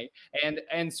 certainly,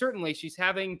 and certainly she's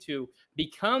having to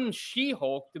become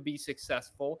She-Hulk to be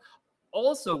successful,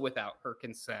 also without her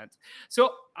consent.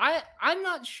 So I'm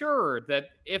not sure that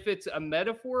if it's a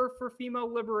metaphor for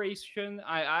female liberation,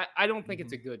 I don't think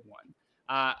it's a good one.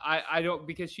 I don't,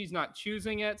 because she's not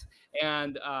choosing it,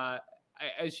 and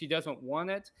she doesn't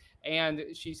want it. and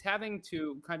she's having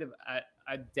to kind of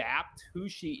adapt who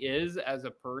she is as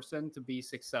a person to be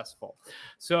successful.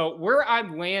 So where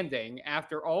I'm landing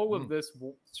after all of this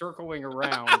circling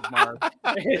around, Mark,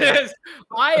 is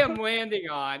I am landing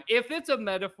on, if it's a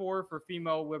metaphor for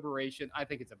female liberation, I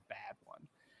think it's a bad one.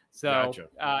 So,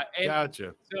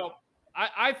 Gotcha. So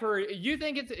I've heard you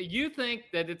think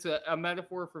that it's a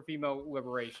metaphor for female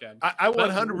liberation. I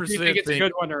 100% think it's a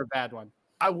good one or a bad one.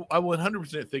 I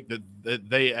 100% think that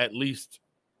they at least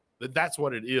that's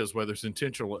what it is. Whether it's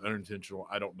intentional or unintentional,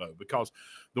 I don't know, because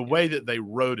the way that they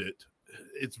wrote it,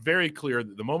 it's very clear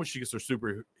that the moment she gets her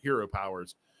superhero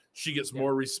powers, she gets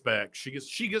more respect. She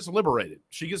gets liberated.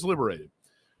 She gets liberated.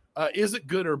 Is it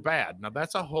good or bad? Now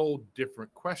that's a whole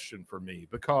different question for me,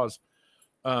 because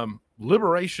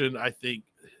liberation, I think,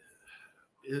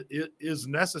 it is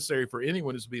necessary for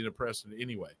anyone who's being oppressed in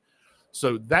any way.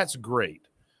 So that's great.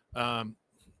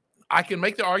 I can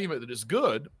make the argument that it's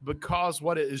good, because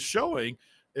what it is showing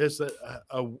is that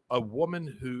a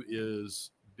woman who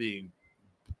is being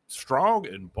strong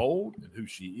and bold in who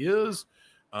she is,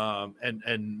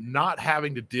 and not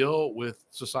having to deal with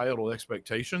societal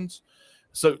expectations,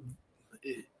 so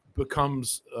it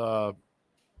becomes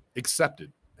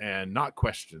accepted and not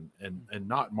questioned and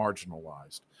not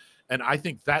marginalized. And I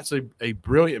think that's a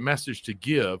brilliant message to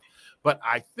give. But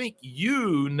I think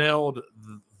you nailed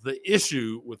the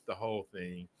issue with the whole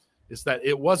thing, is that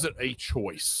it wasn't a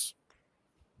choice.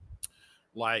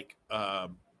 Like,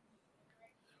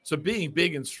 so being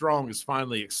big and strong is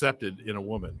finally accepted in a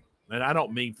woman. And I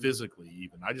don't mean physically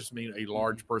even. I just mean a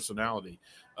large personality,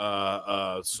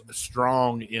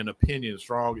 strong in opinion,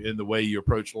 strong in the way you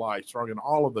approach life, strong in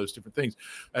all of those different things,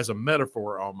 as a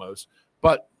metaphor almost.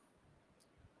 But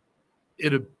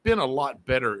it'd have been a lot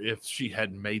better if she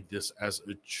had made this as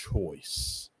a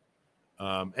choice.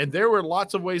 And there were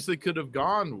lots of ways they could have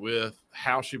gone with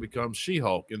how she becomes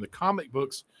She-Hulk. In the comic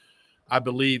books, I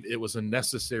believe it was a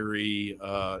necessary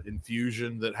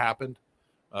infusion that happened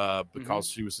because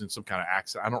she was in some kind of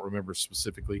accident. I don't remember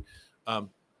specifically.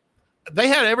 They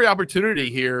had every opportunity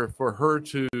here for her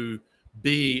to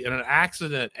be in an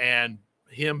accident and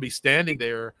him be standing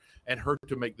there, and her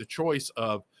to make the choice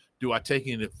of, do I take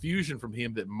an infusion from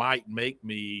him that might make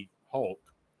me Hulk?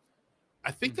 I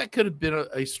think that could have been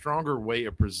a stronger way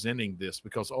of presenting this,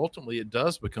 because ultimately it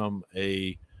does become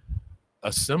a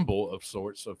symbol of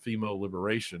sorts of female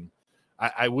liberation.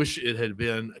 I wish it had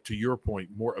been, to your point,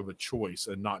 more of a choice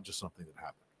and not just something that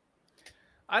happened.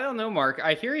 I don't know, Mark.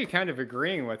 I hear you kind of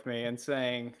agreeing with me and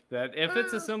saying that if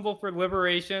it's a symbol for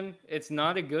liberation, it's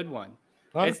not a good one.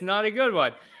 It's not a good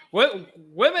one.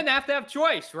 Women have to have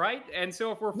choice, right? And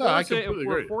so if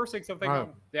we're forcing something on,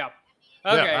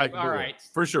 okay, all right,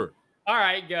 for sure. All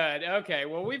right, good. Okay,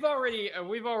 well, we've already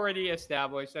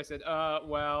established. I said,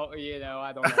 well,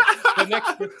 I don't know. The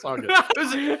next, it's all good.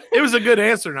 It was a good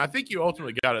answer, and I think you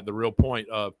ultimately got at the real point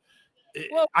of.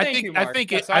 Well, I think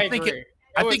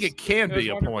it can be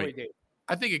a point.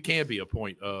 I think it can be a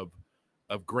point of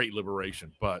great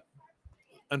liberation, but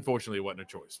unfortunately, it wasn't a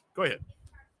choice. Go ahead.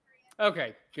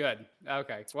 Okay, good.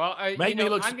 Okay, well, make me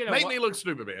look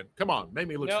stupid, man. Come on, make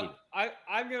me look stupid.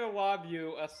 I'm gonna lob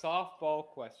you a softball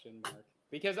question, Mark,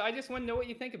 because I just want to know what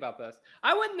you think about this.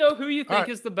 I want to know who you think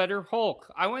is the better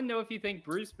Hulk. I want to know if you think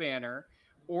Bruce Banner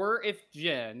or if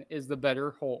Jen is the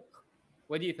better Hulk.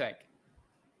 What do you think?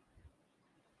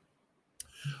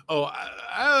 Oh,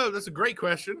 that's a great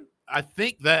question. I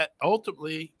think that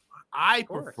ultimately, I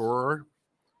prefer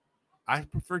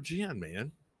Jen,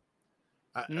 man.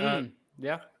 Yeah.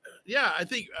 I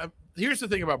think here's the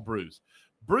thing about Bruce.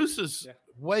 Bruce is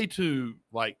way too,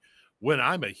 like, when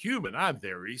I'm a human, I'm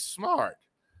very smart.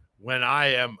 When I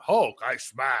am Hulk, I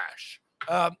smash.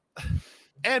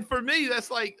 And for me, that's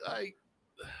like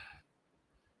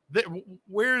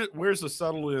where's the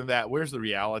subtlety in that? Where's the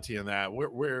reality in that?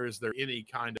 Where is there any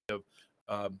kind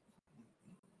of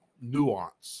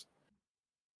nuance?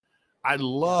 I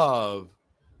love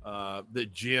that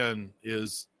Jen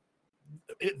is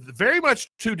very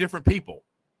much two different people.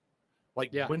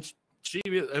 Like when she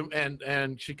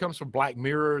and she comes from Black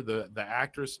Mirror, the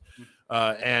actress,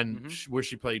 where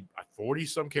she played 40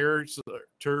 some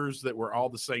characters that were all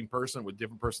the same person with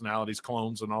different personalities,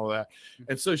 clones, and all of that.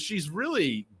 And so she's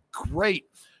really great.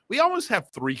 We almost have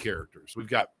three characters. We've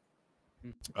got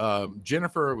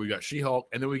Jennifer, we got She-Hulk,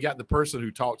 and then we got the person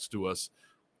who talks to us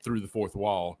through the fourth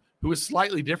wall, who is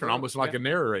slightly different, almost like a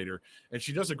narrator, and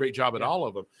she does a great job at all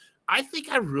of them. I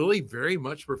think I really very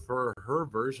much prefer her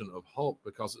version of Hulk,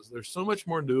 because there's so much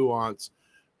more nuance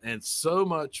and so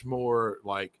much more,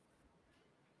 like,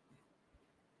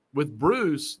 with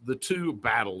Bruce, the two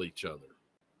battle each other.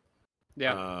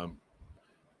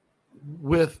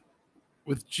 with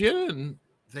Jen,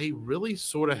 they really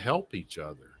sort of help each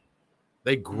other.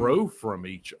 They grow from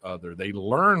each other. They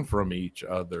learn from each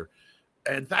other.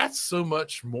 And that's so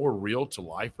much more real to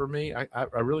life for me. I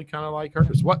really kind of like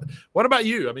hers. What about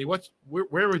you? I mean,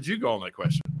 where would you go on that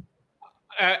question?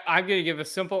 I'm going to give a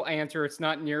simple answer. It's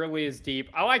not nearly as deep.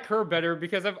 I like her better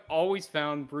because I've always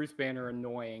found Bruce Banner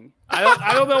annoying.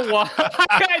 I don't know why.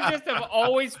 I just have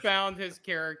always found his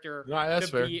character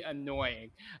be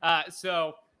annoying.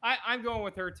 So I'm going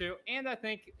with her too. And I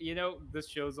think, this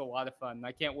show's a lot of fun.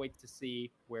 I can't wait to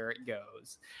see where it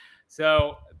goes.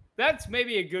 So that's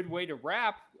maybe a good way to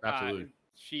wrap. Absolutely.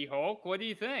 She-Hulk. What do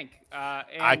you think?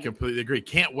 I completely agree.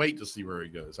 Can't wait to see where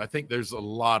it goes. I think there's a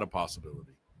lot of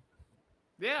possibility.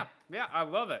 Yeah, I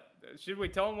love it. Should we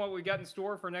tell them what we got in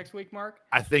store for next week, Mark?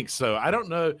 I think so. I don't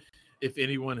know if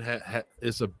anyone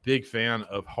is a big fan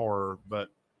of horror, but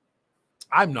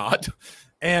I'm not.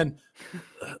 And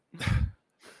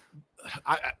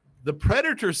the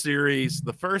Predator series,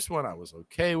 the first one I was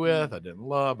okay with. I didn't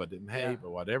love, I didn't hate, but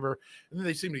whatever. And then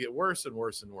they seem to get worse and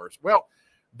worse and worse. Well,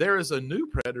 there is a new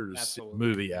Predators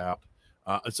movie out.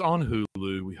 It's on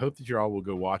Hulu. We hope that you all will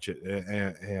go watch it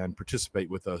and participate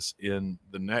with us in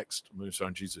the next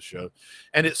Moonshine Jesus show.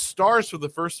 And it stars for the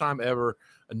first time ever,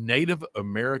 a Native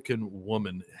American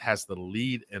woman has the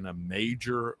lead in a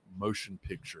major motion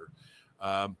picture.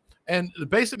 And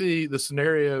basically the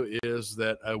scenario is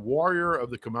that a warrior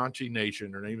of the Comanche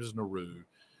Nation, her name is Naru,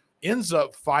 ends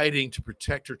up fighting to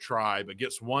protect her tribe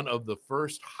against one of the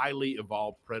first highly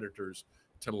evolved predators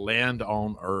to land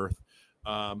on Earth.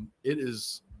 It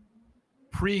is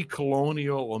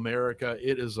pre-colonial America.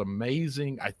 It is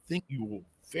amazing. I think you will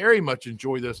very much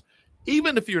enjoy this,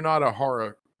 even if you're not a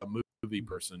horror movie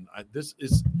person.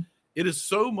 It is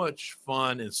so much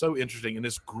fun and so interesting, and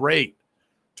it's great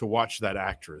to watch that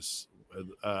actress.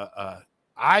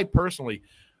 I personally,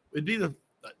 it'd be the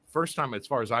first time, as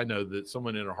far as I know, that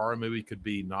someone in a horror movie could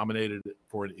be nominated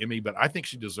for an Emmy, but I think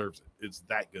she deserves it. It's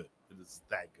that good. It is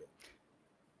that good.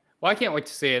 Well, I can't wait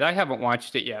to see it. I haven't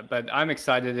watched it yet, but I'm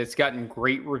excited. It's gotten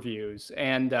great reviews.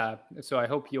 And so I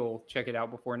hope you'll check it out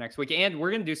before next week. And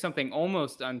we're going to do something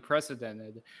almost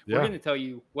unprecedented. Yeah. We're going to tell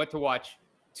you what to watch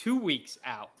 2 weeks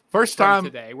out. First time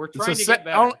today. We're trying to get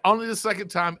better. Only the second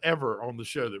time ever on the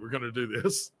show that we're going to do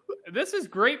this. This is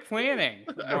great planning,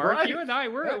 Mark. Right. You and I,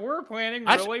 we're planning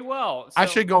really well. So, I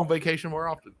should go on vacation more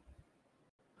often.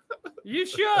 You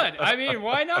should. I mean,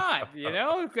 why not?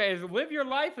 Live your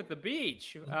life at the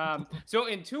beach. So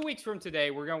in 2 weeks from today,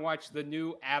 we're going to watch the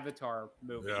new Avatar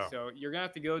movie. Yeah. So you're going to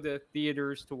have to go to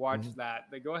theaters to watch that.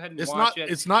 But go ahead and watch it.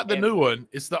 It's not the new one.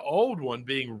 It's the old one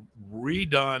being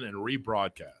redone and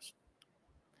rebroadcast.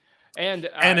 And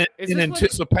in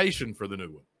anticipation for the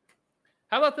new one.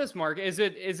 How about this, Mark? Is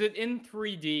it in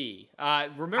 3D?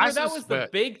 Remember that was the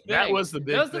big thing. That was the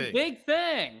big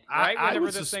thing, right?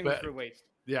 Whenever this thing was released.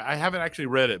 Yeah, I haven't actually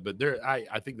read it, but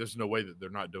I think there's no way that they're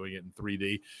not doing it in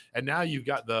 3D. And now you've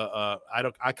got the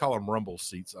I call them rumble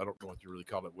seats. I don't know what you really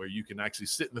call it, where you can actually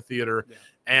sit in the theater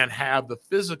and have the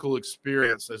physical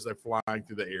experience as they're flying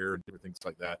through the air and different things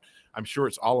like that. I'm sure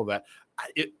it's all of that.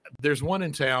 There's one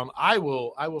in town. I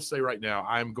will say right now,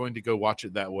 I'm going to go watch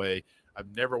it that way.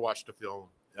 I've never watched a film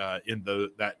in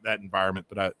that environment,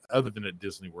 but other than at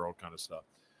Disney World kind of stuff.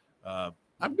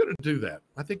 I'm going to do that.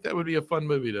 I think that would be a fun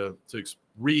movie to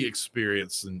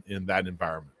re-experience in that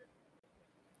environment.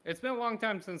 It's been a long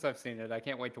time since I've seen it. I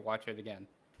can't wait to watch it again.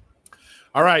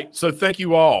 All right. So thank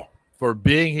you all for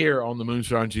being here on the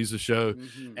Moonshine Jesus Show.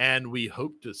 Mm-hmm. And we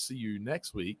hope to see you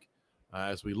next week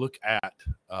as we look at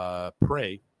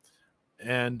Prey.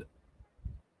 And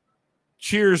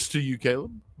cheers to you,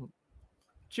 Caleb.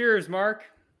 Cheers, Mark.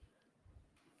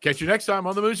 Catch you next time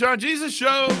on the Moonshine Jesus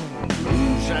Show.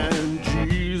 Moonshine